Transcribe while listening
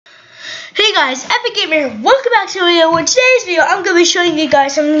Hey guys, Epic Gamer here. Welcome back to a video. In today's video, I'm going to be showing you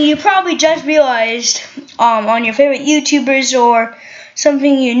guys something you probably just realized on your favorite YouTubers or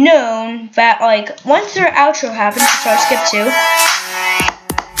something you know that like once their outro happens, which I'll skip to,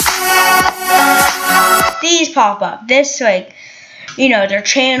 these pop up. This their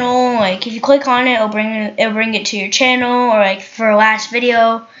channel. Like if you click on it, it'll bring it to your channel or like for a last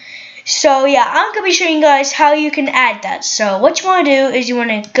video. So yeah, I'm going to be showing you guys how you can add that. So what you want to do is you want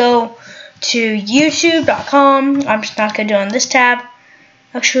to go to youtube.com. I'm just not going to do it on this tab.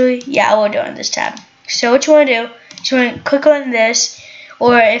 Actually, yeah, I will do it on this tab. So what you want to do is you want to click on this,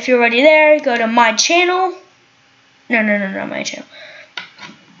 or if you're already there, go to my channel. No, my channel.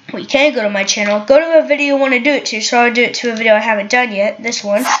 Well, you can't go to my channel. Go to a video you want to do it to. So I'll do it to a video I haven't done yet. This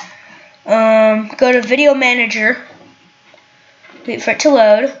one. Go to Video Manager. Wait for it to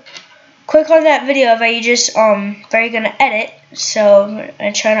load. Click on that video that you just that you're gonna edit. So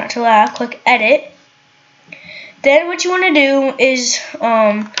I try not to laugh. Click edit. Then what you want to do is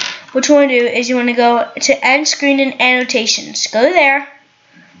you want to go to end screen and annotations. Go there.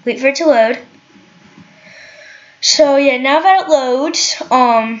 Wait for it to load. So yeah, now that it loads, so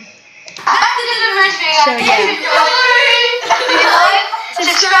yeah.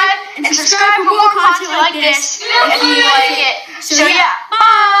 Subscribe for more content like this if you like it. So yeah,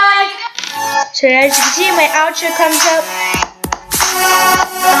 bye. So as you can see, my outro comes up.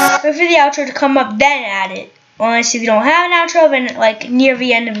 Wait for the outro to come up, then add it. Unless if you don't have an outro, then like near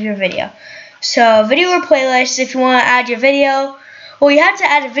the end of your video. So video or playlist, if you want to add your video. Well, you have to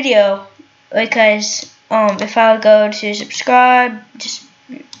add a video because if I would go to subscribe, just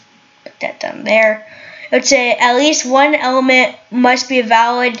put that down there. It would say at least one element must be a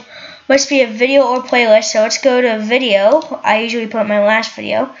video or playlist. So let's go to video. I usually put my last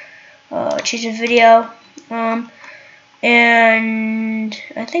video. Choose a video. And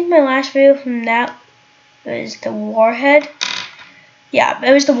I think my last video from that was the Warhead. Yeah,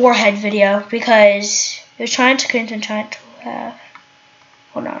 it was the Warhead video because it was trying to have.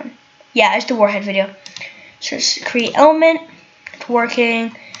 Hold on. Yeah, it's the Warhead video. So just create element. It's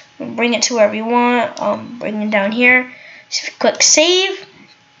working. Bring it to wherever you want. Bring it down here. So click save.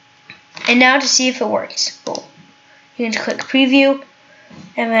 And now to see if it works. Cool. You can just click preview.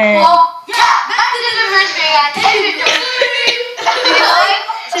 And then. Well, yeah, back to the first video.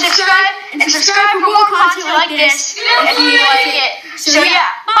 Subscribe for more content like this if you like it. So yeah,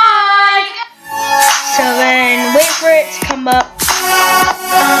 bye. So then wait for it to come up.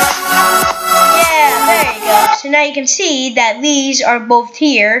 Yeah, there you go. So now you can see that these are both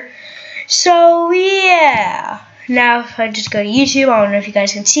here. So yeah. Now if I just go to YouTube, I don't know if you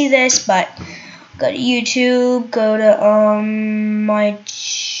guys can see this, but go to YouTube, go to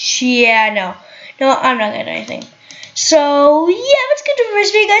no, I'm not gonna do anything. So yeah, let's get to the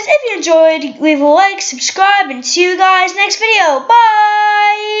first video, guys. If you enjoyed, leave a like, subscribe, and see you guys next video. Bye.